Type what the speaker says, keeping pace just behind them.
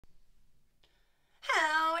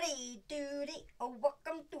Judy. Oh,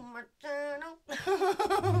 welcome to my channel.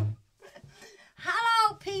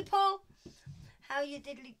 Hello, people. How you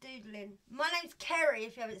diddly doodling? My name's Kerry,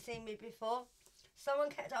 if you haven't seen me before. Someone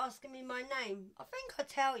kept asking me my name. I think I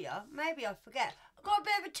tell you. Maybe I forget. I've got a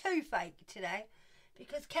bit of a toothache today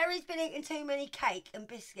because Kerry's been eating too many cake and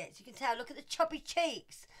biscuits. You can tell. Look at the chubby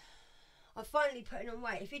cheeks. I'm finally putting on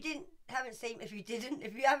weight. If you haven't seen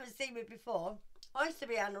me before, I used to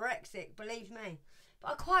be anorexic, believe me.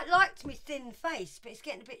 But I quite liked my thin face, but it's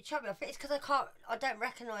getting a bit chubby. I think it's because I don't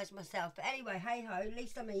recognise myself. But anyway, hey ho, at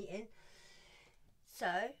least I'm eating. So,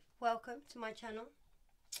 welcome to my channel.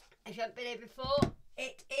 If you haven't been here before,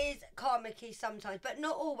 it is karmic sometimes, but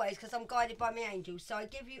not always, because I'm guided by my angels. So I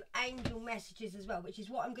give you angel messages as well, which is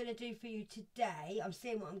what I'm going to do for you today. I'm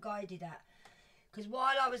seeing what I'm guided at. Because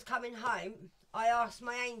while I was coming home, I asked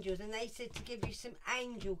my angels, and they said to give you some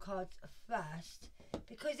angel cards first,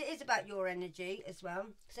 because it is about your energy as well.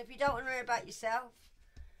 So if you don't want to worry about yourself,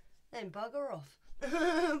 then bugger off. But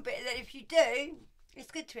then if you do,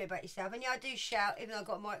 it's good to hear about yourself. And yeah, I do shout, even though I've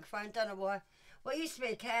got a microphone. Don't know why. Well, I used to be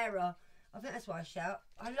a carer. I think that's why I shout.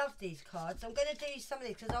 I love these cards. I'm going to do some of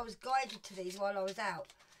these because I was guided to these while I was out.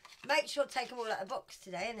 Make sure to take them all out of the box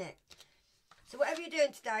today, innit? So whatever you're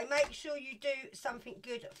doing today, make sure you do something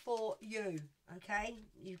good for you, okay?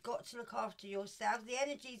 You've got to look after yourself. The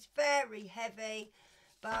energy's very heavy,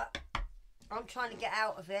 but I'm trying to get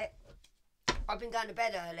out of it. I've been going to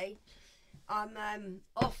bed early. I'm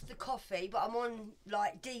off the coffee, but I'm on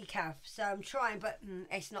like decaf, so I'm trying, but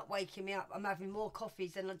it's not waking me up. I'm having more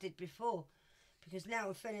coffees than I did before because now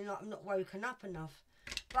I'm feeling like I'm not woken up enough.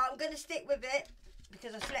 But I'm going to stick with it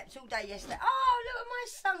because I slept all day yesterday. Oh, look what my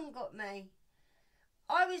son got me.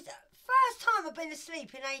 First time I've been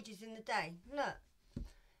asleep in ages in the day. Look.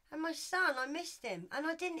 And my son, I missed him. And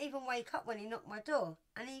I didn't even wake up when he knocked my door.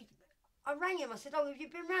 And I rang him. I said, oh, have you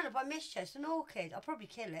been round? Have I missed you? It's an orchid. I'll probably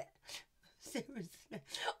kill it. Seriously.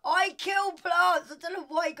 I kill plants. I don't know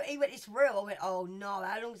why he went, it's real. I went, oh no,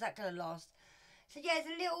 how long is that going to last? So yeah, it's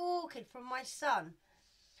a little orchid from my son.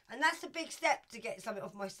 And that's a big step to get something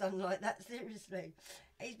off my son like that, seriously.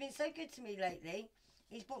 He's been so good to me lately.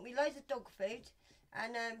 He's bought me loads of dog food.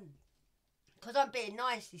 And, because I'm being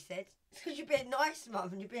nice, he said. Because you're being nice, Mum,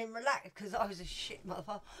 and you're being relaxed. Because I was a shit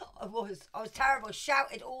mother. I was terrible. I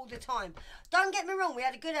shouted all the time. Don't get me wrong, we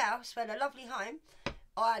had a good house. We had a lovely home.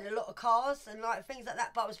 I had a lot of cars and like things like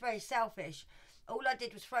that, but I was very selfish. All I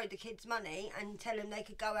did was throw the kids money and tell them they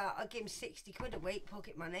could go out. I'd give them 60 quid a week,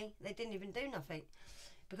 pocket money. They didn't even do nothing.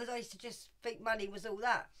 Because I used to just think money was all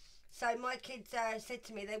that. So my kids said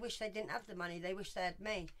to me they wish they didn't have the money. They wish they had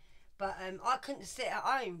me. But I couldn't sit at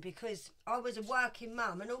home because I was a working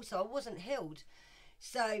mum and also I wasn't healed.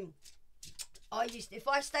 So if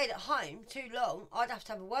I stayed at home too long, I'd have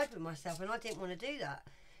to have a word with myself and I didn't want to do that.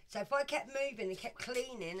 So if I kept moving and kept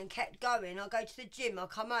cleaning and kept going, I'll go to the gym, I'll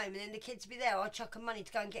come home and then the kids would be there, I'd chuck them money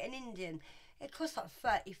to go and get an Indian. It cost like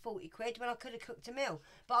 30, 40 quid when I could have cooked a meal.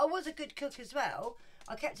 But I was a good cook as well.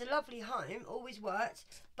 I kept a lovely home, always worked,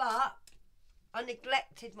 but I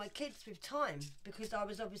neglected my kids with time because I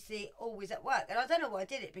was obviously always at work. And I don't know why I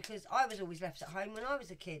did it because I was always left at home when I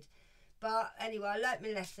was a kid. But anyway, I learnt my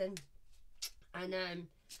lesson. And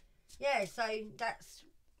yeah, so that's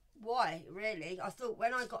why, really. I thought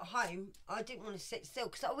when I got home, I didn't want to sit still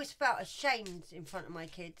because I always felt ashamed in front of my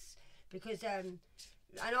kids. Because, and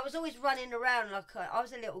I was always running around like I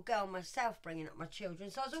was a little girl myself bringing up my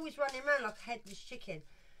children. So I was always running around like a headless chicken.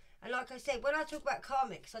 And like I said, when I talk about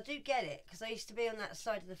karmics, I do get it because I used to be on that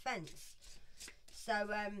side of the fence. So,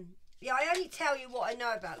 yeah, I only tell you what I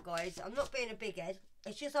know about, guys. I'm not being a big head.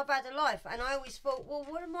 It's just I've had a life. And I always thought, well,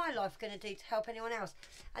 what am my life going to do to help anyone else?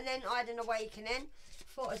 And then I had an awakening.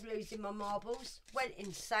 Thought I was losing my marbles. Went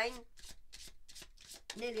insane.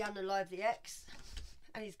 Nearly unalived the ex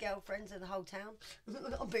and his girlfriends and the whole town.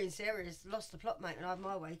 I'm being serious. Lost the plot, mate, and I had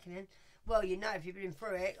my awakening. Well, you know, if you've been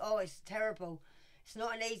through it, oh, it's terrible. It's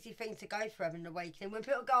not an easy thing to go through having an awakening. When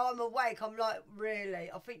people go, I'm awake, I'm like,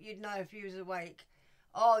 really? I think you'd know if you was awake.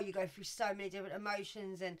 Oh, you go through so many different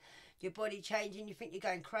emotions and your body changing. You think you're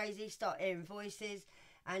going crazy, start hearing voices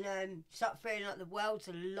and start feeling like the world's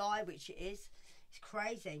a lie, which it is. It's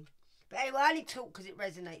crazy. But anyway, I only talk because it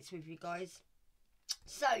resonates with you guys.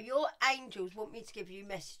 So, your angels want me to give you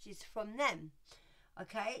messages from them.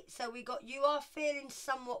 Okay, so we got, you are feeling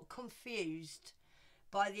somewhat confused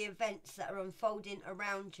by the events that are unfolding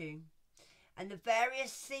around you and the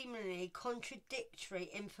various seemingly contradictory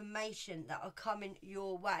information that are coming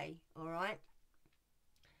your way, all right?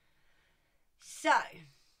 So,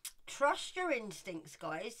 trust your instincts,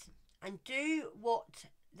 guys, and do what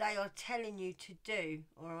they are telling you to do,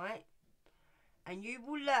 all right? and you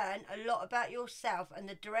will learn a lot about yourself and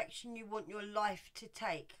the direction you want your life to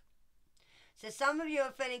take. So some of you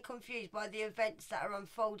are feeling confused by the events that are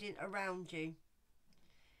unfolding around you.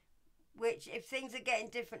 Which, if things are getting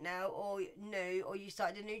different now, or new, or you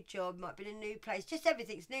started a new job, might be in a new place, just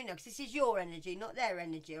everything's new now, because this is your energy, not their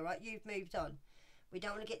energy, alright? You've moved on. We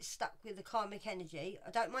don't want to get stuck with the karmic energy.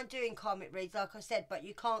 I don't mind doing karmic reads, like I said, but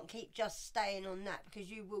you can't keep just staying on that,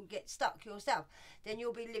 because you will get stuck yourself. Then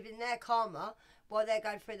you'll be living their karma while they're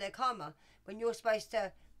going through their karma, when you're supposed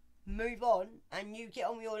to move on and you get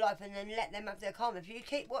on with your life and then let them have their karma. If you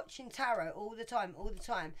keep watching tarot all the time,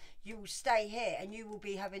 you will stay here and you will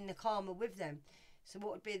be having the karma with them. So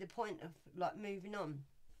what would be the point of like moving on?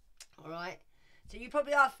 Alright, so you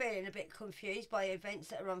probably are feeling a bit confused by events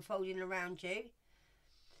that are unfolding around you,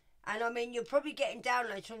 and I mean you're probably getting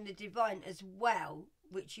downloads from the divine as well,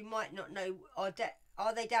 which you might not know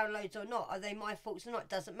are they downloads or not? Are they my thoughts or not?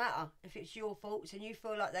 Doesn't matter. If it's your thoughts and you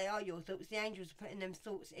feel like they are your thoughts, the angels are putting them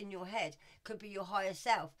thoughts in your head. Could be your higher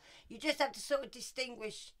self. You just have to sort of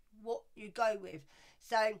distinguish what you go with.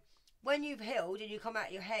 So when you've healed and you come out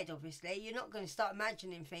of your head, obviously, you're not going to start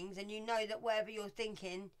imagining things, and you know that whatever you're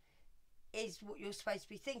thinking is what you're supposed to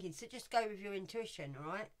be thinking. So just go with your intuition,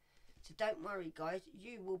 alright? So don't worry, guys.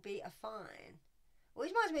 You will be fine.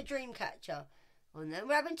 Always reminds me of Dream Catcher on there.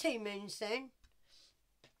 We're having 2 moons soon.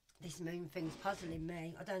 This moon thing's puzzling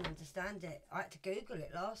me. I don't understand it. I had to Google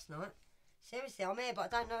it last night. Seriously, I'm here,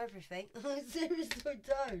 but I don't know everything. Seriously, I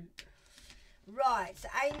don't. Right, so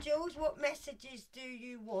angels, what messages do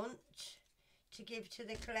you want to give to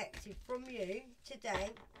the collective from you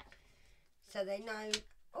today? So they know.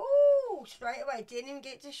 Oh, straight away. Didn't even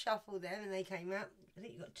get to shuffle them and they came out. I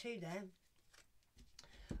think you got 2 there.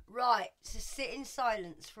 Right, so sit in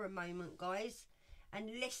silence for a moment, guys,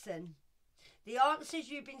 and listen. The answers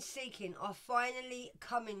you've been seeking are finally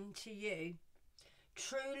coming to you.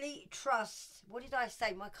 Truly trust. What did I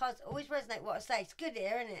say? My cards always resonate what I say. It's good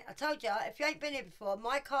here, isn't it? I told you, if you ain't been here before,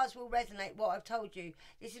 my cards will resonate what I've told you.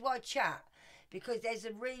 This is why I chat, because there's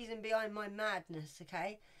a reason behind my madness,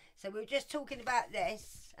 okay? So we were just talking about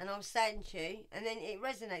this, and I was saying to you, and then it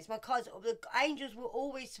resonates. My cards, the angels will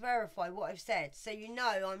always verify what I've said. So you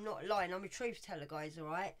know I'm not lying. I'm a truth teller, guys, all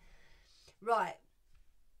right? Right.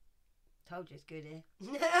 Told you it's good here.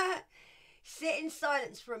 Sit in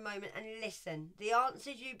silence for a moment and listen. The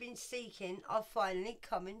answers you've been seeking are finally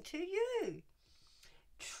coming to you.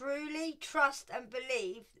 Truly trust and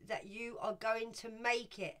believe that you are going to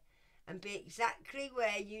make it and be exactly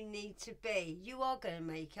where you need to be. You are going to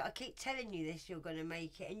make it. I keep telling you this, you're going to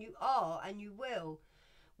make it, and you are, and you will.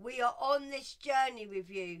 We are on this journey with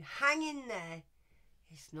you. Hang in there.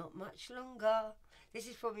 It's not much longer. This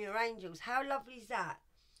is from your angels. How lovely is that?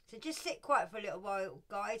 So just sit quiet for a little while,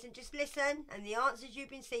 guys, and just listen, and the answers you've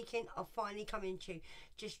been seeking are finally coming to you.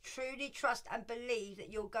 Just truly trust and believe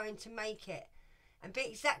that you're going to make it and be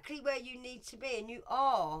exactly where you need to be, and you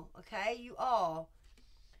are, okay? You are.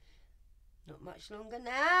 Not much longer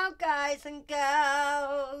now, guys and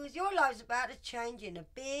girls. Your life's about to change in a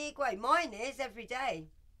big way. Mine is every day,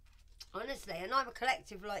 honestly, and I'm a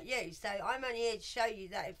collective like you, so I'm only here to show you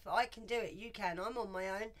that if I can do it, you can. I'm on my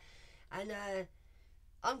own, and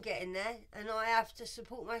I'm getting there, and I have to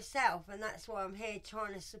support myself, and that's why I'm here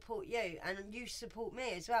trying to support you, and you support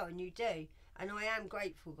me as well, and you do, and I am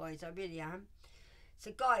grateful, guys, I really am.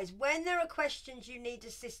 So guys, when there are questions you need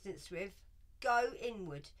assistance with, go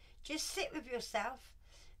inward. Just sit with yourself,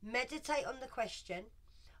 meditate on the question,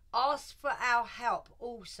 ask for our help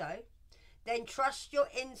also, then trust your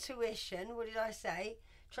intuition. What did I say?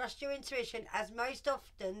 Trust your intuition, as most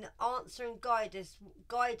often the answer and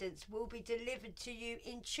guidance will be delivered to you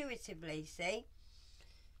intuitively, see?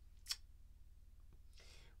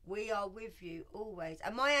 We are with you always.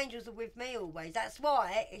 And my angels are with me always. That's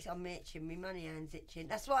why, I'm itching, my money hand's itching.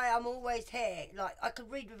 That's why I'm always here. Like, I could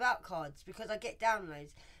read without cards because I get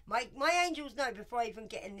downloads. My angels know before I even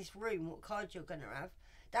get in this room what cards you're going to have.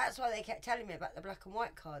 That's why they kept telling me about the black and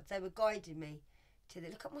white cards. They were guiding me to the,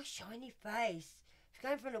 look at my shiny face. If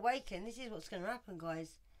you're going for an awakening, this is what's going to happen, guys.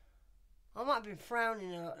 I might have been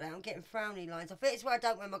frowning a lot now. I'm getting frowny lines. I think it's why I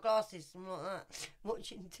don't wear my glasses. I'm like that,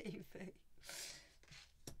 watching TV.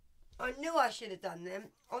 I knew I should have done them.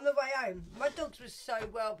 On the way home, my dogs were so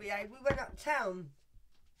well behaved. We went uptown.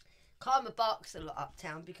 Karma barks a lot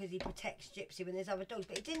uptown because he protects Gypsy when there's other dogs,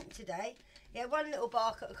 but he didn't today. He had one little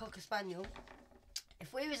bark at a Cocker Spaniel.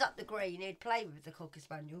 If we was up the green, he'd play with the Cocker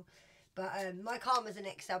Spaniel. But my Karma's an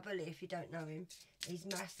XL bully, if you don't know him. He's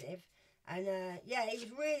massive. And yeah, he was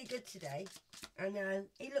really good today. And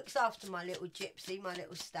he looks after my little Gypsy, my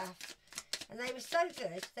little staff. And they were so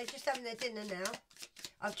good. They're just having their dinner now.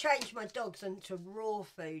 I've changed my dogs onto raw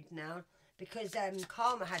food now because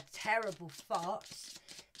Karma had terrible farts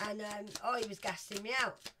and he was gassing me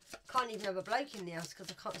out. Can't even have a bloke in the house because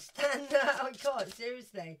I can't stand that. I can't,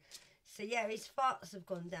 seriously. So yeah, his farts have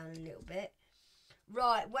gone down a little bit.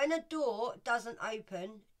 Right, when a door doesn't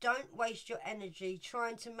open, don't waste your energy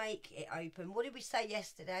trying to make it open. What did we say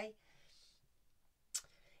yesterday?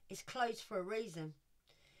 It's closed for a reason.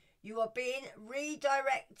 You are being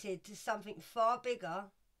redirected to something far bigger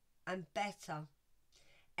and better.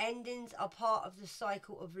 Endings are part of the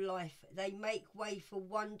cycle of life. They make way for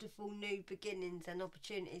wonderful new beginnings and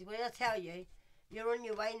opportunities. What did I tell you? You're on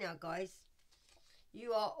your way now, guys.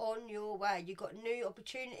 You are on your way. You've got new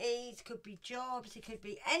opportunities. It could be jobs. It could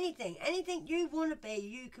be anything. Anything you want to be,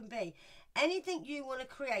 you can be. Anything you want to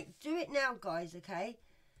create, do it now, guys, okay?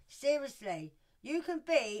 Seriously. You can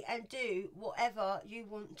be and do whatever you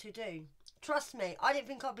want to do. Trust me, I didn't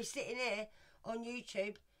think I'd be sitting here on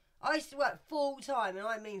YouTube. I used to work full time, and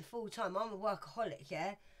I mean full time. I'm a workaholic,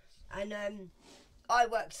 yeah? And I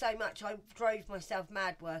worked so much, I drove myself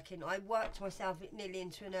mad working. I worked myself nearly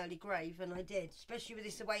into an early grave, and I did, especially with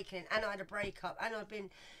this awakening. And I had a breakup, and I'd been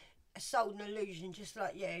sold an illusion just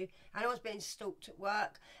like you. And I was being stalked at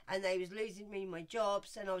work, and they was losing me my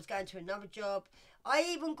jobs, and I was going to another job. I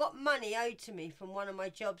even got money owed to me from one of my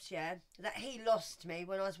jobs, yeah, that he lost to me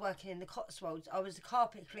when I was working in the Cotswolds. I was a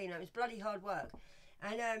carpet cleaner. It was bloody hard work.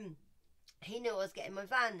 And he knew I was getting my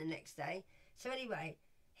van the next day. So anyway,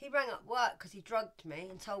 he rang up work because he drugged me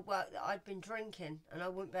and told work that I'd been drinking and I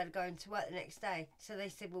wouldn't be able to go into work the next day. So they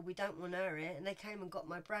said, well, we don't want her here. And they came and got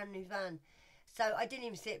my brand new van. So I didn't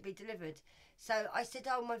even see it be delivered. So I said,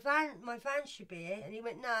 oh, my van should be here. And he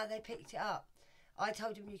went, no, they picked it up. I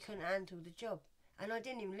told him you couldn't handle the job. And I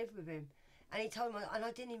didn't even live with him. And he told me, and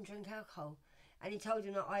I didn't even drink alcohol. And he told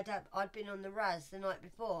him that I'd been on the Raz the night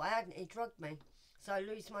before. I hadn't, he drugged me. So I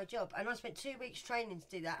lose my job. And I spent 2 weeks training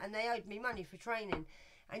to do that. And they owed me money for training.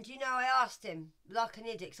 And you know, I asked him, like an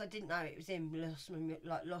idiot, because I didn't know it was him,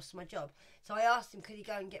 lost my job. So I asked him, could he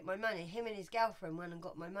go and get my money? Him and his girlfriend went and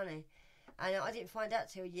got my money. And I didn't find out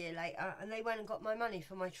till a year later. And they went and got my money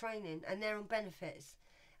for my training. And they're on benefits.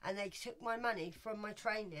 And they took my money from my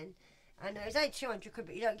training. And it was only 200 quid,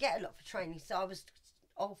 but you don't get a lot for training. So I was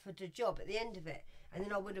offered a job at the end of it. And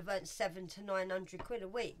then I would have earned 700 to 900 quid a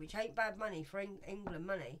week, which ain't bad money for England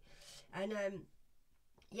money. And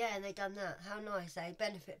yeah, and they done that. How nice, eh?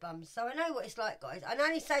 Benefit bums. So I know what it's like, guys. I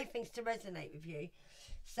only say things to resonate with you.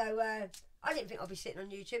 So I didn't think I'd be sitting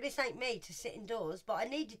on YouTube. This ain't me to sit indoors, but I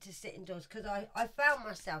needed to sit indoors because I found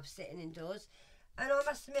myself sitting indoors. And I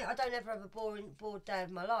must admit, I don't ever have a bored day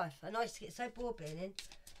of my life. And I used to get so bored being in.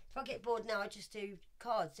 If I get bored now, I just do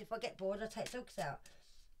cards. If I get bored, I take dogs out.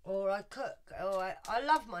 Or I cook. Or I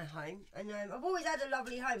love my home. And I've always had a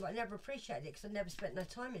lovely home, but I never appreciated it because I never spent no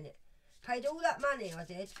time in it. Paid all that money I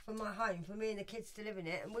did for my home, for me and the kids to live in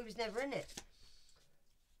it, and we was never in it.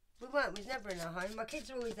 We was never in our home. My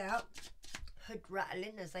kids were always out, hood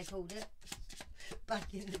rattling, as they called it.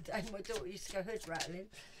 Back in the day, my daughter used to go hood rattling.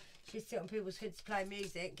 She'd sit on people's hoods playing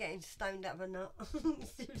music, getting stoned out of a nut.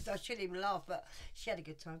 Seriously, I shouldn't even laugh, but she had a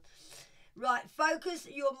good time. Right, focus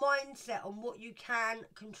your mindset on what you can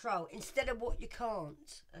control instead of what you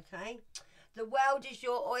can't, okay? The world is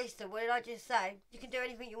your oyster. What did I just say? You can do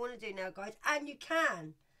anything you want to do now, guys. And you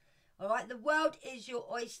can. All right? The world is your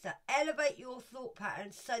oyster. Elevate your thought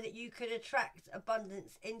patterns so that you can attract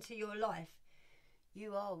abundance into your life.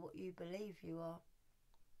 You are what you believe you are.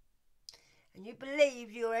 And you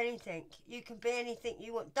believe you're anything. You can be anything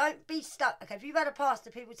you want. Don't be stuck. Okay, if you've had a past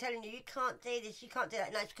of people telling you can't do this, you can't do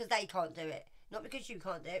that, no, it's because they can't do it. Not because you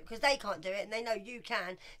can't do it, because they can't do it and they know you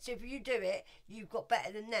can. So if you do it, you've got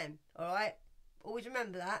better than them. Alright? Always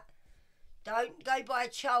remember that. Don't go by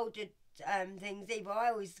childhood things either. I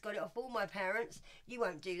always got it off all my parents. You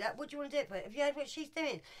won't do that. What do you want to do it for? Have you heard what she's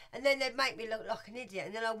doing? And then they'd make me look like an idiot.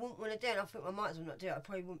 And then I wouldn't want to do it. And I think I might as well not do it. I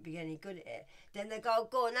probably wouldn't be any good at it. Then they go,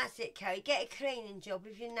 go on, that's it, Kerry. Get a cleaning job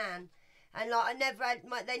with your nan. And like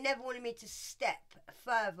they never wanted me to step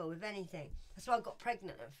further with anything. That's why I got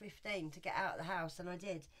pregnant at 15 to get out of the house, and I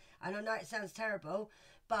did. And I know it sounds terrible,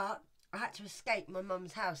 but I had to escape my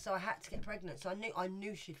mum's house, so I had to get pregnant. So I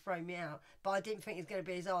knew she'd throw me out, but I didn't think it was going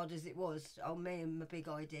to be as hard as it was. Oh, me and my big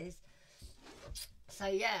ideas. So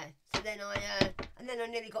yeah. So then I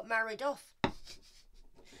nearly got married off.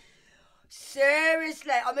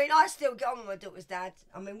 Seriously, I mean, I still get on with my daughter's dad.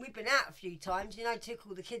 I mean, we've been out a few times, you know, took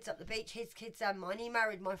all the kids up the beach, his kids and mine. He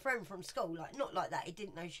married my friend from school, like, not like that, he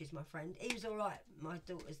didn't know she's my friend. He was alright, my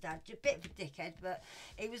daughter's dad, just a bit of a dickhead, but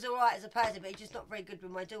he was alright as a person, but he's just not very good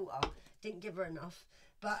with my daughter. Didn't give her enough,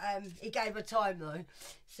 but he gave her time though,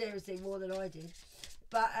 seriously, more than I did.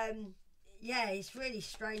 But yeah, it's really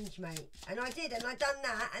strange, mate. And I done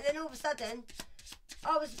that, and then all of a sudden,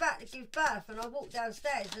 I was about to give birth, and I walked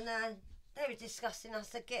downstairs, and they were discussing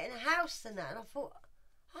us getting a house and that, and I thought,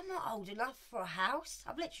 I'm not old enough for a house.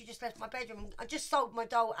 I've literally just left my bedroom. I just sold my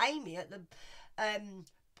doll Amy at the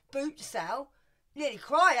boot sale. Nearly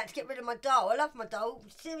cried. I had to get rid of my doll. I love my doll.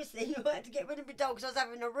 Seriously, I had to get rid of my doll because I was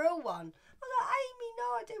having a real one. I was like, Amy, no,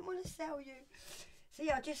 I didn't want to sell you. So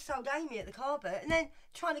yeah, I just sold Amy at the car boot, and then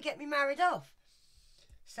trying to get me married off.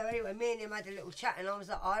 So anyway, me and him had a little chat, and I was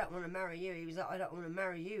like, I don't want to marry you. He was like, I don't want to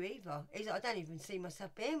marry you either. He's like, I don't even see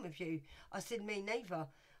myself being with you. I said, me neither.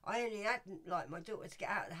 I only had like my daughter to get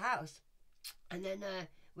out of the house. And then,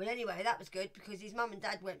 well anyway, that was good because his mum and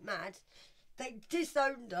dad went mad. They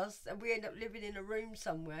disowned us, and we ended up living in a room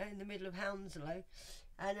somewhere in the middle of Hounslow.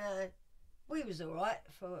 And we was all right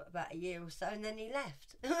for about a year or so, and then he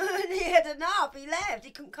left. He had enough. He left.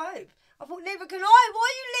 He couldn't cope. I thought, neither can I.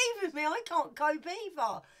 Why are you leaving me? I can't cope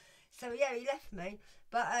either. So yeah, he left me.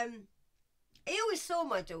 But he always saw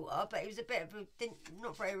my daughter, but he was a bit of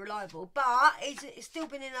not very reliable. But he's still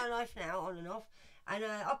been in her life now, on and off. And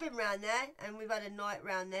I've been round there, and we've had a night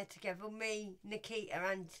round there together. Me, Nikita,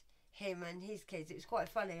 and him and his kids. It was quite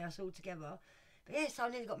funny, us all together. But yeah, so I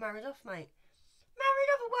nearly got married off, mate. Married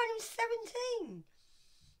off at when I was 17.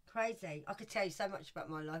 Crazy. I could tell you so much about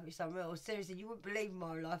my life. It's unreal. Seriously, you wouldn't believe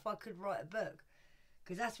my life. I could write a book,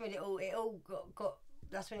 because that's when it all got.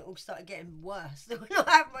 That's when it all started getting worse. When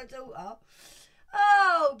I had my daughter.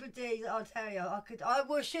 Oh, but geez, I'll tell you,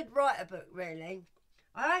 I should write a book, really.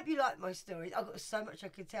 I hope you like my stories. I've got so much I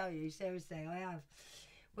could tell you. Seriously, I have.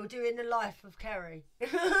 We'll do in the life of Kerry.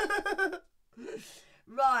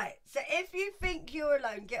 Right, so if you think you're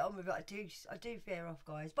alone, get on with it. I do veer off,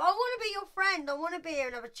 guys. But I want to be your friend. I want to be here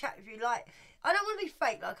and have a chat with you. Like, I don't want to be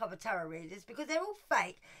fake like other tarot readers, because they're all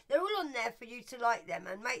fake. They're all on there for you to like them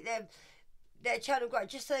and make their channel grow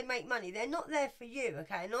just so they make money. They're not there for you,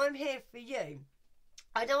 okay? And I'm here for you.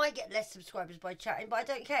 I know I get less subscribers by chatting, but I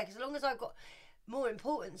don't care, because as long as I've got more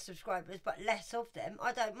important subscribers but less of them,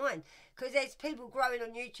 I don't mind, because there's people growing on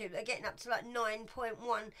YouTube that are getting up to like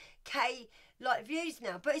 9.1k like views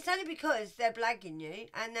now, but it's only because they're blagging you,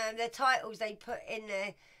 and their titles they put in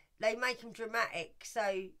there, they make them dramatic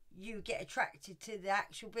so you get attracted to the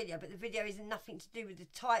actual video, but the video is nothing to do with the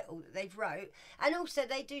title that they've wrote. And also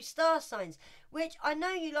they do star signs, which I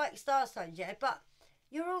know you like star signs, yeah, but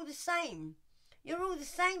you're all the same. You're all the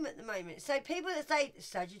same at the moment. So people that say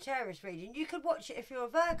Sagittarius reading, you could watch it if you're a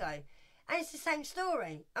Virgo, and it's the same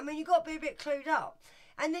story. I mean, you've got to be a bit clued up.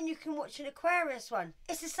 And then you can watch an Aquarius one.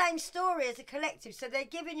 It's the same story as a collective. So they're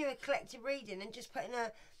giving you a collective reading and just putting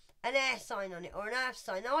an air sign on it or an earth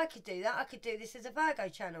sign. Now I could do that. I could do this as a Virgo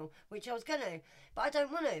channel, which I was going to, but I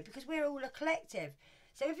don't want to, because we're all a collective.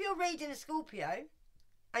 So if you're reading a Scorpio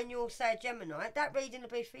and you're, say, a Gemini, that reading will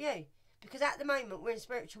be for you. Because at the moment we're in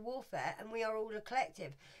spiritual warfare and we are all a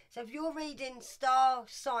collective. So if you're reading star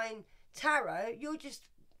sign tarot, you're just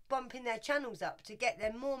bumping their channels up to get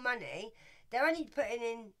them more money. They're only putting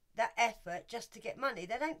in that effort just to get money.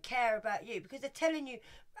 They don't care about you, because they're telling you,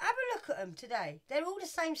 have a look at them today. They're all the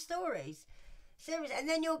same stories. Seriously. And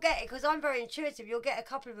then you'll get it, because I'm very intuitive, you'll get a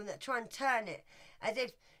couple of them that try and turn it as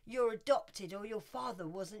if you're adopted or your father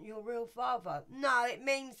wasn't your real father. No, it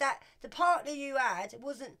means that the partner you had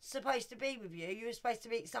wasn't supposed to be with you. You were supposed to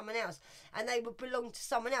be someone else, and they would belong to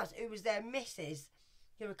someone else who was their missus.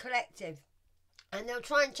 You're a collective. And they'll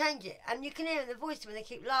try and change it. And you can hear in the voice when they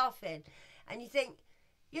keep laughing. And you think,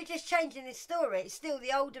 you're just changing this story. It's still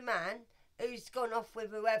the older man who's gone off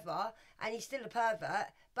with whoever, and he's still a pervert,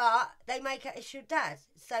 but they make it it's your dad.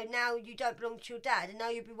 So now you don't belong to your dad, and now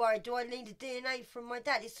you'll be worried, do I need a DNA from my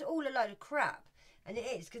dad? It's all a load of crap. And it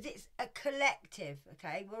is, because it's a collective,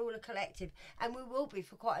 okay? We're all a collective, and we will be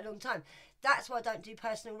for quite a long time. That's why I don't do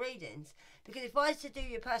personal readings, because if I was to do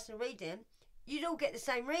your personal reading, you'd all get the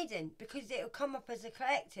same reading, because it'll come up as a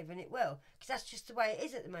collective, and it will, because that's just the way it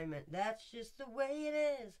is at the moment. That's just the way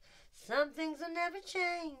it is. Some things will never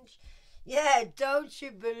change. Yeah, don't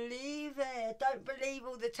you believe it? Don't believe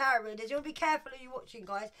all the tarot readers. You'll be careful who you're watching,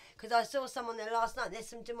 guys, because I saw someone there last night. There's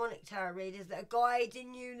some demonic tarot readers that are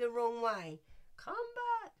guiding you the wrong way. Come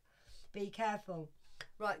back. Be careful.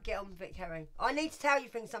 Right, get on with it, Kerry. I need to tell you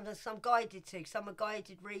things sometimes, because I'm guided to, because I'm a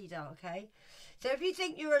guided reader, okay? So if you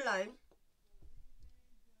think you're alone,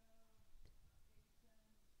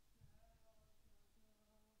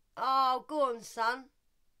 oh, go on, son.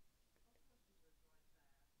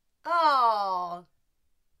 Oh,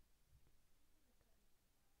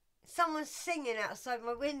 someone's singing outside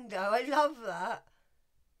my window. I love that.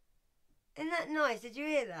 Isn't that nice? Did you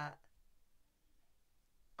hear that?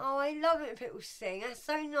 Oh, I love it when people sing. That's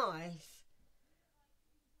so nice.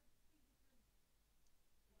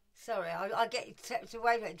 Sorry, I get to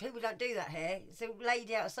wave at people. Don't do that here. It's a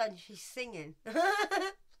lady outside and she's singing.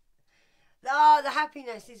 Oh, the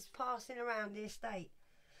happiness is passing around the estate.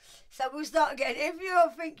 So we'll start again. If you all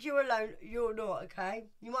think you're alone, you're not, okay?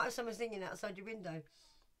 You might have someone singing outside your window.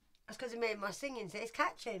 That's because of me and my singing, so it's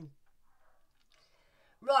catching.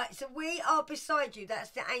 Right, so we are beside you.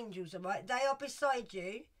 That's the angels, all right? They are beside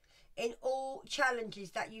you in all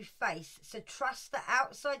challenges that you face. So trust that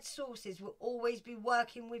outside sources will always be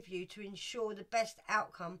working with you to ensure the best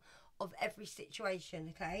outcome of every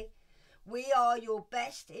situation, okay? We are your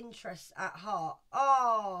best interests at heart.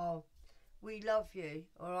 Oh, we love you,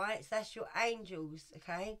 all right? So that's your angels,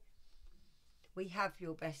 okay? We have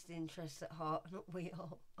your best interests at heart. Not we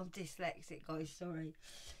are. I'm dyslexic, guys, sorry.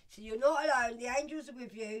 So you're not alone. The angels are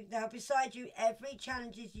with you. They're beside you every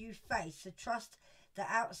challenges you face. So trust that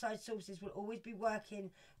outside sources will always be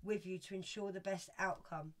working with you to ensure the best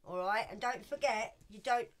outcome, all right? And don't forget, you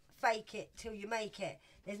don't fake it till you make it.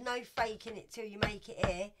 There's no faking it till you make it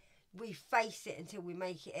here. We face it until we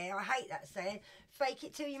make it here. I hate that saying. Fake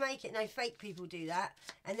it till you make it. No, fake people do that.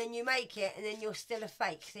 And then you make it and then you're still a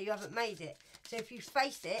fake. So you haven't made it. So if you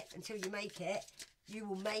face it until you make it, you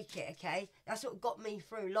will make it, okay? That's what got me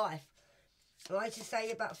through life. I used to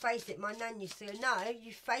say about face it. My nan used to say, no,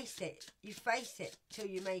 you face it. You face it till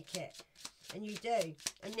you make it. And you do.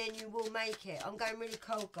 And then you will make it. I'm going really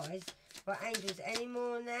cold, guys. Right, angels, any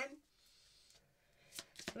more on them?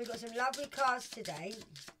 We've got some lovely cards today.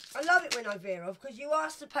 I love it when I veer off because you are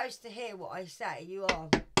supposed to hear what I say. You are.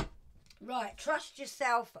 Right, trust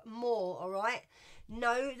yourself more, all right?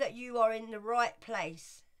 Know that you are in the right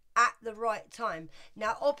place at the right time.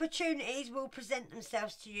 Now, opportunities will present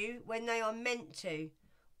themselves to you when they are meant to.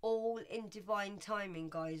 All in divine timing,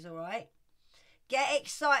 guys, all right? Get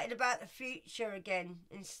excited about the future again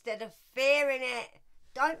instead of fearing it.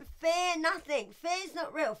 Don't fear nothing. Fear's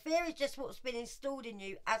not real. Fear is just what's been installed in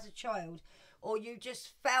you as a child. Or you just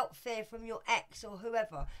felt fear from your ex or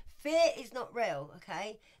whoever. Fear is not real,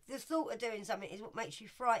 okay? The thought of doing something is what makes you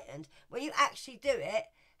frightened. When you actually do it,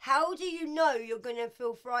 how do you know you're going to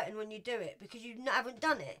feel frightened when you do it? Because you haven't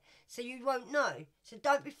done it. So you won't know. So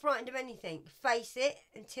don't be frightened of anything. Face it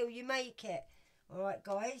until you make it. All right,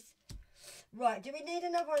 guys? Right, do we need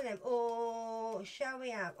another one of them? Or shall we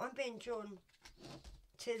have? I'm being drawn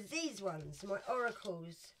to these ones, my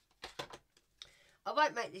oracles. I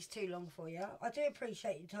won't make this too long for you. I do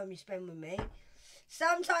appreciate the time you spend with me.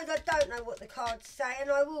 Sometimes I don't know what the cards say,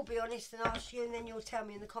 and I will be honest and ask you, and then you'll tell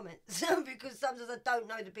me in the comments. Because sometimes I don't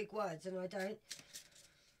know the big words, and I don't.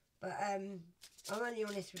 But I'm only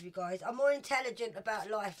honest with you guys. I'm more intelligent about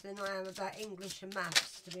life than I am about English and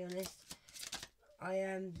maths, to be honest.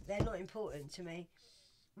 They're not important to me.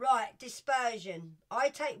 Right, dispersion. I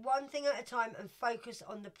take one thing at a time and focus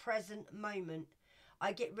on the present moment.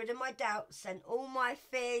 I get rid of my doubts and all my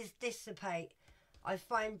fears dissipate. I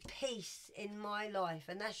find peace in my life.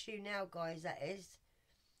 And that's you now, guys, that is.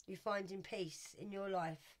 You're finding peace in your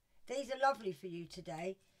life. These are lovely for you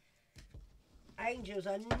today. Angels,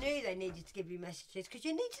 I knew they needed to give you messages because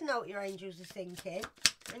you need to know what your angels are thinking.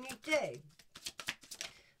 And you do.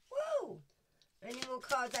 Woo! Any more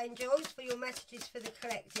cards, angels, for your messages for the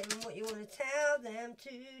collective and what you want to tell them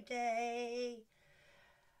today?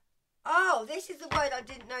 Oh, this is the word I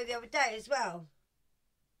didn't know the other day as well.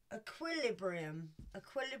 Equilibrium.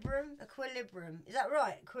 Equilibrium? Equilibrium. Is that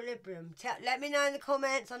right? Equilibrium. Let me know in the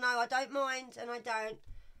comments. I know I don't mind and I don't.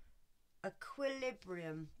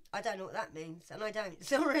 Equilibrium. I don't know what that means and I don't.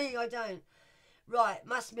 Sorry, I don't. Right,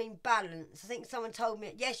 must mean balance. I think someone told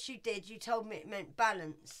me. Yes, you did. You told me it meant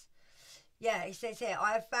balance. Yeah, it says here,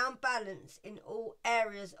 I have found balance in all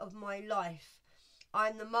areas of my life. I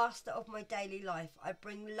am the master of my daily life. I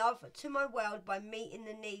bring love to my world by meeting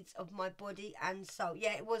the needs of my body and soul.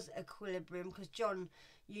 Yeah, it was equilibrium because John,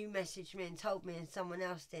 you messaged me and told me and someone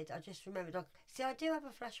else did. I just remembered. See, I do have a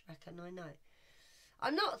flashback and I know.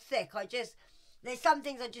 I'm not thick. There's some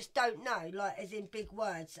things I just don't know, like as in big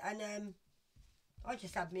words. And I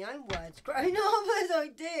just had my own words growing up as I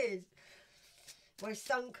did. My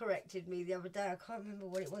son corrected me the other day. I can't remember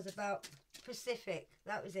what it was about. Pacific.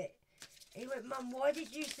 That was it. He went, Mum, why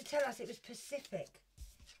did you used to tell us it was Pacific?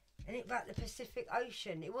 And it about the Pacific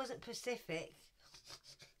Ocean. It wasn't Pacific.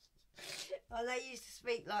 Oh, they used to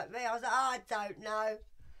speak like me. I was like, I don't know.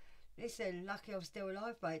 Listen, lucky I'm still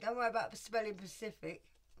alive, mate. Don't worry about spelling Pacific.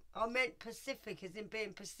 I meant Pacific as in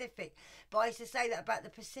being Pacific. But I used to say that about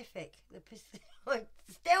the Pacific.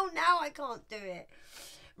 Still now I can't do it.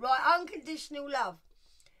 Right, unconditional love.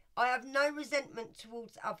 I have no resentment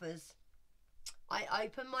towards others. I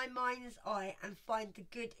open my mind's eye and find the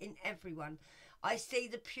good in everyone. I see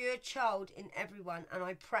the pure child in everyone and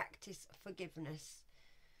I practice forgiveness.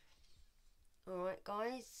 Alright,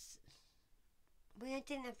 guys. We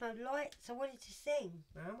didn't have no lights, so I wanted to sing.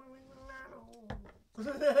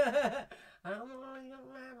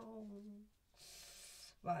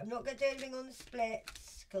 Right, I'm not going to do anything on the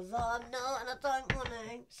splits because I'm not and I don't want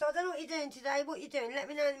to. So I don't know what you're doing today. What are you doing? Let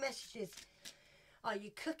me know in the messages. Are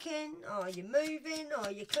you cooking? Are you moving?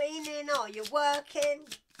 Are you cleaning? Are you working?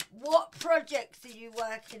 What projects are you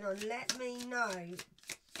working on? Let me know.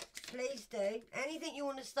 Please do. Anything you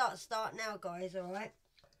want to start now, guys, alright?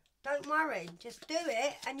 Don't worry. Just do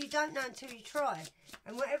it and you don't know until you try.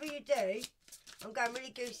 And whatever you do, I'm going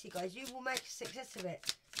really goosey, guys. You will make a success of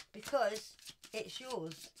it because it's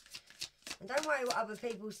yours. And don't worry what other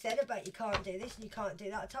people said about you can't do this and you can't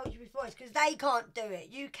do that. I told you before, it's because they can't do it.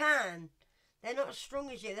 You can. They're not as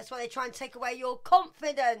strong as you. That's why they try and take away your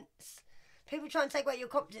confidence. People try and take away your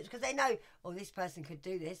confidence because they know, oh, this person could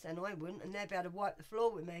do this and I wouldn't, and they'll be able to wipe the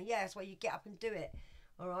floor with me. Yeah, that's why you get up and do it.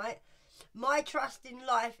 All right? My trust in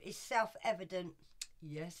life is self-evident.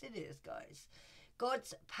 Yes, it is, guys.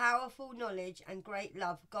 God's powerful knowledge and great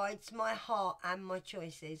love guides my heart and my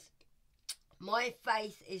choices. My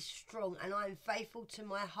faith is strong and I am faithful to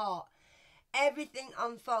my heart. Everything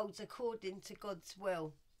unfolds according to God's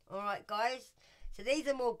will. All right, guys. So these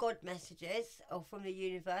are more God messages, or from the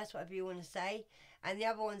universe, whatever you want to say. And the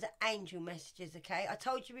other ones are angel messages, okay? I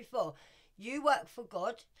told you before, you work for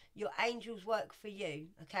God, your angels work for you,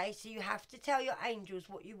 okay? So you have to tell your angels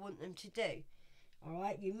what you want them to do. All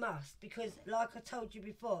right, you must, because like I told you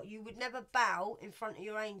before, you would never bow in front of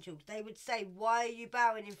your angels. They would say, why are you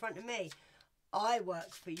bowing in front of me? I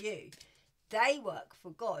work for you. They work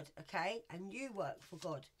for God, okay? And you work for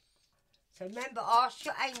God. So remember, ask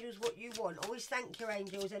your angels what you want. Always thank your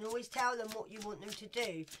angels and always tell them what you want them to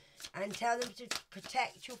do. And tell them to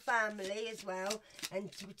protect your family as well. And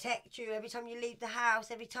to protect you every time you leave the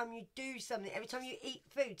house, every time you do something, every time you eat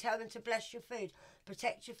food. Tell them to bless your food.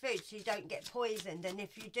 Protect your food so you don't get poisoned. And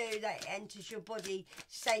if you do, that enters your body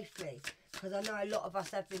safely. Because I know a lot of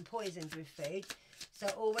us have been poisoned with food. So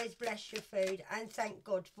always bless your food and thank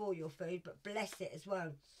God for your food. But bless it as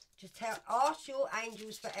well. Just ask your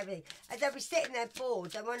angels for everything. As they'll be sitting there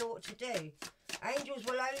bored, they won't know what to do. Angels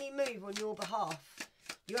will only move on your behalf.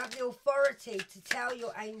 You have the authority to tell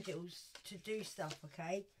your angels to do stuff,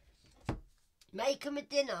 okay? Make them a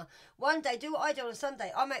dinner. One day, do what I do on a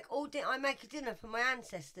Sunday. I make a dinner for my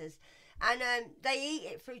ancestors. And they eat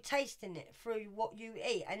it through tasting it, through what you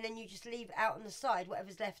eat. And then you just leave it out on the side,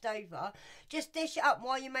 whatever's left over. Just dish it up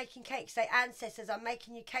while you're making cakes. Say, ancestors, I'm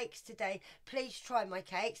making you cakes today. Please try my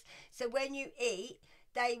cakes. So when you eat,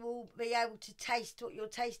 they will be able to taste what you're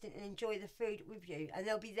tasting and enjoy the food with you. And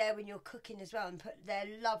they'll be there when you're cooking as well and put their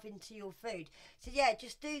love into your food. So yeah,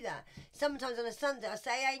 just do that. Sometimes on a Sunday, I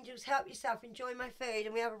say, angels, help yourself, enjoy my food.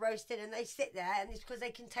 And we have a roast dinner and they sit there. And it's because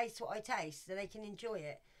they can taste what I taste. So they can enjoy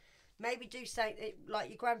it. Maybe do something like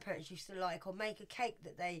your grandparents used to like, or make a cake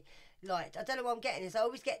that they liked. I don't know what I'm getting is I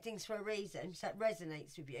always get things for a reason, so it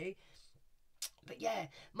resonates with you. But yeah,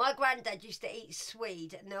 my granddad used to eat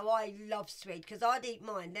swede. Now I love swede because I'd eat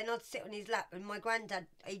mine. Then I'd sit on his lap and my granddad,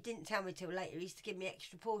 he didn't tell me till later, he used to give me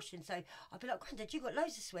extra portions. So I'd be like, Granddad, you got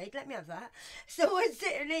loads of swede, let me have that. So I'd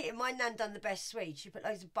sit and eat it. My nan done the best swede. She put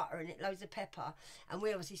loads of butter in it, loads of pepper. And we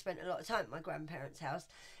obviously spent a lot of time at my grandparents' house.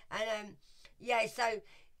 And yeah, so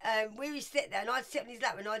we would sit there and I'd sit on his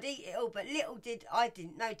lap and I'd eat it all, but I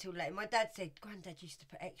didn't know till later. My dad said, Granddad used to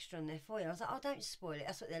put extra on there for you. I was like, oh, don't spoil it.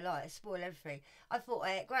 That's what they're like. They spoil everything. I thought,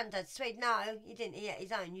 Granddad's sweet. No, he didn't. He ate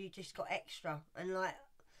his own. You just got extra. And like,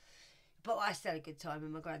 but I still had a good time with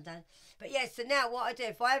my granddad. But yeah, so now what I do,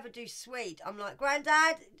 if I ever do sweet, I'm like,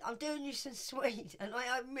 Granddad, I'm doing you some sweet. And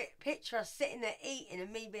I picture us sitting there eating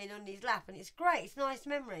and me being on his lap. And it's great. It's nice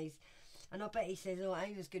memories. And I bet he says, oh, it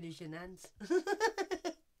ain't as good as your nan's.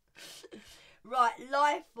 Right,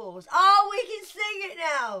 Life Force. Oh, we can sing it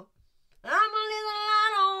now. I'm a little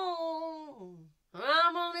animal.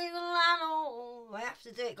 I'm a little animal. I have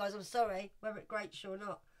to do it, guys. I'm sorry, whether it grates you or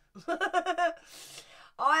not.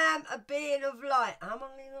 I am a being of light. I'm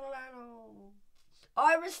a little animal.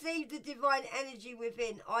 I receive the divine energy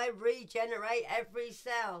within. I regenerate every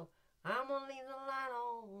cell. I'm a little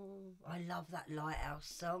animal. I love that Lighthouse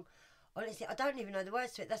song. Honestly, I don't even know the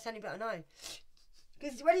words to it. That's the only bit I know.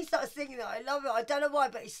 Because when he started singing that, I love it. I don't know why,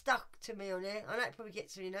 but it stuck to me on it. I know it probably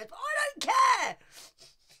gets on your nose, but I don't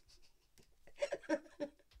care.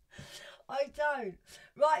 I don't.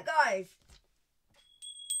 Right, guys.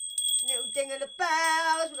 Little ding of the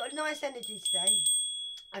bells. We've got a nice energy today.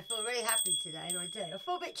 I feel really happy today, and I do. I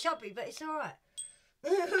feel a bit chubby, but it's all right.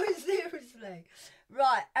 Seriously.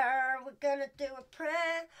 Right, we're going to do a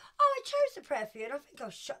prayer. Oh, I chose a prayer for you and I think I'll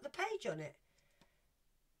shut the page on it.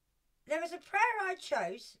 There was a prayer I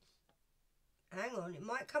chose. Hang on, it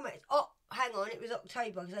might come out. Oh, hang on, it was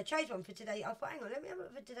October because I chose one for today. I thought, hang on, let me have a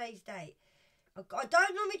look for today's date. I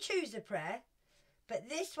don't normally choose a prayer, but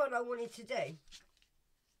this one I wanted to do.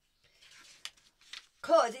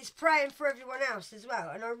 Because it's praying for everyone else as well.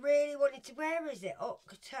 And I really wanted to... Where is it?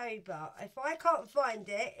 October. If I can't find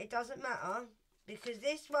it, it doesn't matter. Because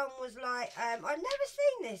this one was like... I've never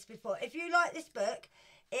seen this before. If you like this book,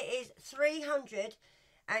 it is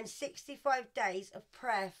 365 Days of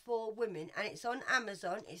Prayer for Women. And it's on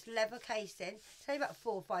Amazon. It's leather casing. It's only about £4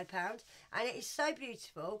 or £5. And it is so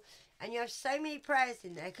beautiful. And you have so many prayers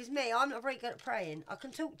in there. Because me, I'm not very good at praying. I can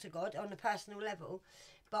talk to God on a personal level.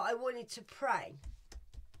 But I wanted to pray.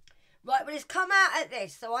 Right, well, it's come out at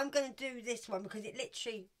this, so I'm going to do this one because it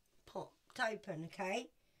literally popped open, okay?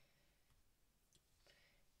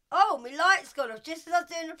 Oh, my light's gone off just as I was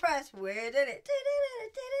doing the press. Weird, isn't it?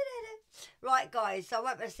 Right, guys, so I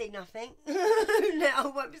won't be able to see nothing. Now I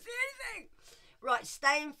won't be able to see anything. Right,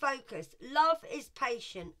 staying focused. Love is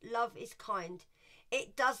patient. Love is kind.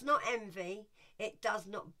 It does not envy. It does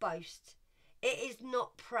not boast. It is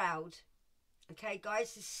not proud. Okay, guys,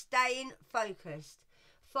 so staying focused.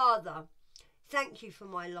 Father, thank you for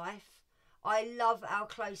my life. I love our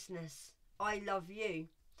closeness. I love you.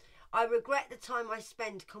 I regret the time I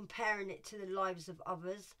spend comparing it to the lives of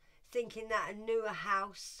others, thinking that a newer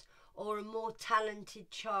house or a more talented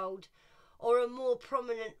child or a more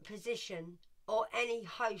prominent position or any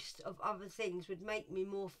host of other things would make me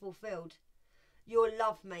more fulfilled. Your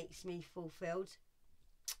love makes me fulfilled.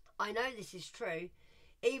 I know this is true.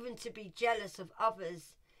 Even to be jealous of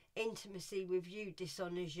others' intimacy with you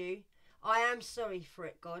dishonours you. I am sorry for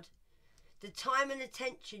it, God. The time and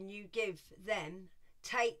attention you give them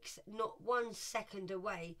takes not 1 second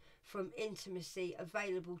away from intimacy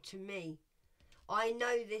available to me. I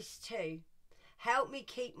know this too. Help me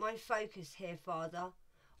keep my focus here, Father,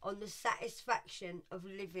 on the satisfaction of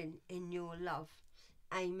living in your love.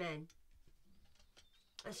 Amen.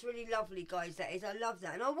 That's really lovely, guys, that is. I love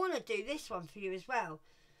that. And I want to do this one for you as well.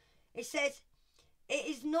 It says, it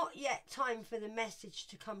is not yet time for the message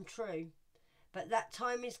to come true, but that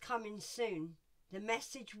time is coming soon. The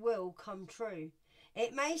message will come true.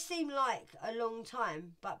 It may seem like a long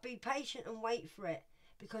time, but be patient and wait for it,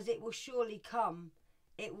 because it will surely come.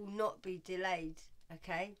 It will not be delayed.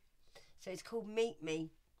 Okay? So it's called Meet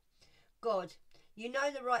Me. God, you know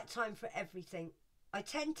the right time for everything. I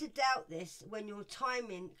tend to doubt this when your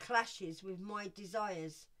timing clashes with my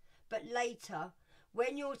desires, but later,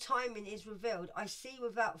 when your timing is revealed, I see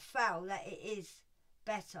without fail that it is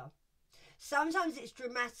better. Sometimes it's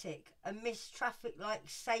dramatic. A missed traffic light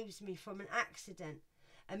saves me from an accident.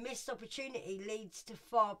 A missed opportunity leads to a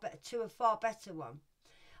far better one.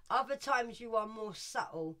 Other times you are more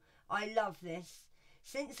subtle. I love this.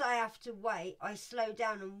 Since I have to wait, I slow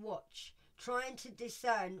down and watch, trying to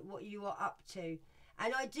discern what you are up to.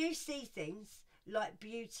 And I do see things like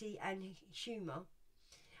beauty and humour.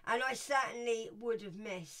 And I certainly would have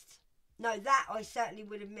missed. No, that I certainly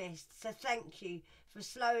would have missed. So thank you for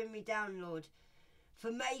slowing me down, Lord.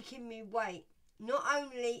 For making me wait. Not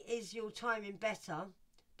only is your timing better,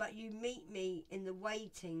 but you meet me in the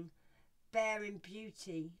waiting, bearing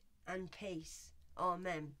beauty and peace.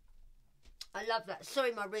 Amen. I love that.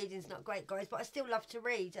 Sorry my reading's not great, guys, but I still love to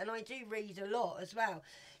read. And I do read a lot as well.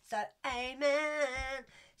 So, amen.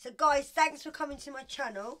 So, guys, thanks for coming to my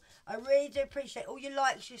channel. I really do appreciate all your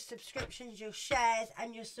likes, your subscriptions, your shares,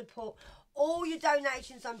 and your support. All your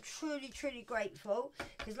donations, I'm truly, truly grateful.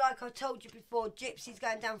 Because like I told you before, Gypsy's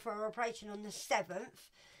going down for her operation on the 7th.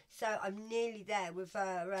 So, I'm nearly there with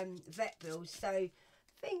her vet bills. So,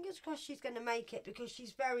 fingers crossed she's going to make it, because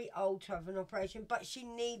she's very old to have an operation, but she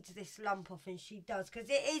needs this lump off, and she does, because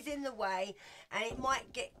it is in the way and it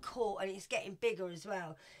might get caught, and it's getting bigger as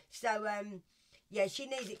well. So yeah, she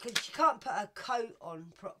needs it because she can't put her coat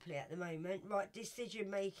on properly at the moment. Right,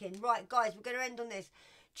 decision making. Right, guys, we're going to end on this.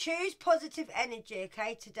 Choose positive energy,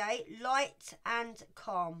 okay, today. Light and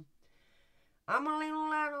calm. I'm a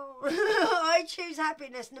little. I choose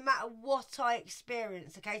happiness no matter what I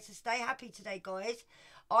experience, okay? So stay happy today, guys.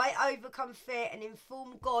 I overcome fear and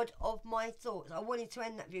inform God of my thoughts. I wanted to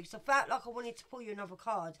end that view because I felt like I wanted to pull you another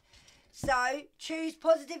card. So choose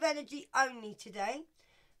positive energy only today.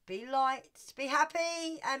 Be light, be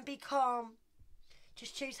happy, and be calm.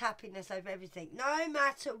 Just choose happiness over everything, no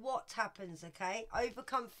matter what happens, okay?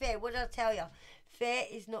 Overcome fear. What did I tell you? Fear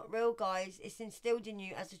is not real, guys. It's instilled in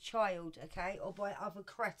you as a child, okay? Or by other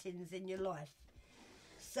cretins in your life.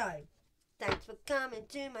 So, Thanks for coming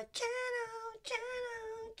to my channel.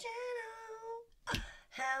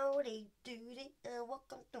 Howdy doody,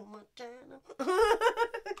 welcome to my channel.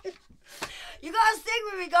 You gotta sing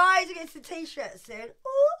with me, guys. Against the t-shirt soon. Ooh,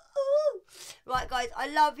 ooh. Right, guys, I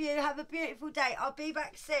love you. Have a beautiful day. I'll be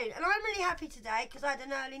back soon. And I'm really happy today because I had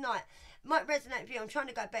an early night. It might resonate with you. I'm trying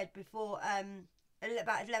to go to bed before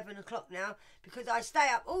about 11 o'clock now because I stay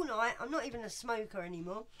up all night. I'm not even a smoker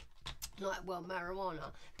anymore. Like, well,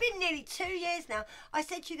 marijuana. Been nearly 2 years now. I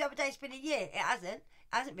said to you the other day it's been a year. It hasn't.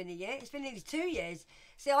 It hasn't been a year. It's been nearly 2 years.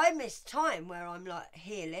 See, I missed time where I'm like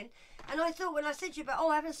healing. And I thought when I said to you about,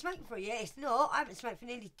 I haven't smoked for a year. It's not. I haven't smoked for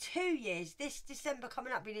nearly 2 years. This December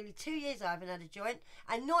coming up, be nearly 2 years I haven't had a joint.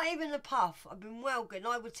 And not even a puff. I've been well good. And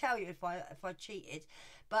I would tell you if I cheated.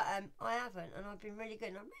 But I haven't. And I've been really good.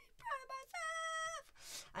 And I'm really proud of myself.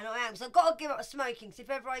 And I am. So I've got to give up smoking. So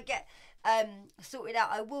if ever I get sorted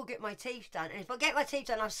out, I will get my teeth done. And if I get my teeth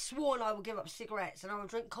done, I've sworn I will give up cigarettes. And I will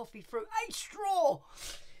drink coffee through a straw.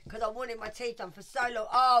 Because I wanted my teeth done for so long.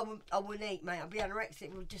 Oh, I wouldn't eat, mate. I'd be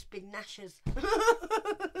anorexic with just big gnashers. Don't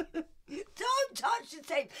touch the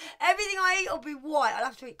teeth. Everything I eat will be white. I'll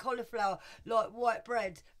have to eat cauliflower, like white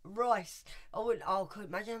bread, rice. I wouldn't. Oh, I could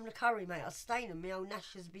imagine having a curry, mate. I'd stain them. My old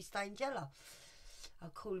gnashers would be stained yellow. I'll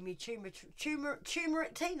call me turmeric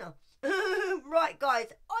Tina. Right,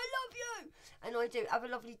 guys. I love you. And I do. Have a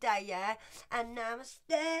lovely day, yeah? And namaste.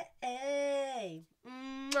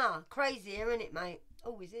 Mwah. Crazy, isn't it, mate?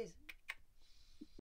 Always is.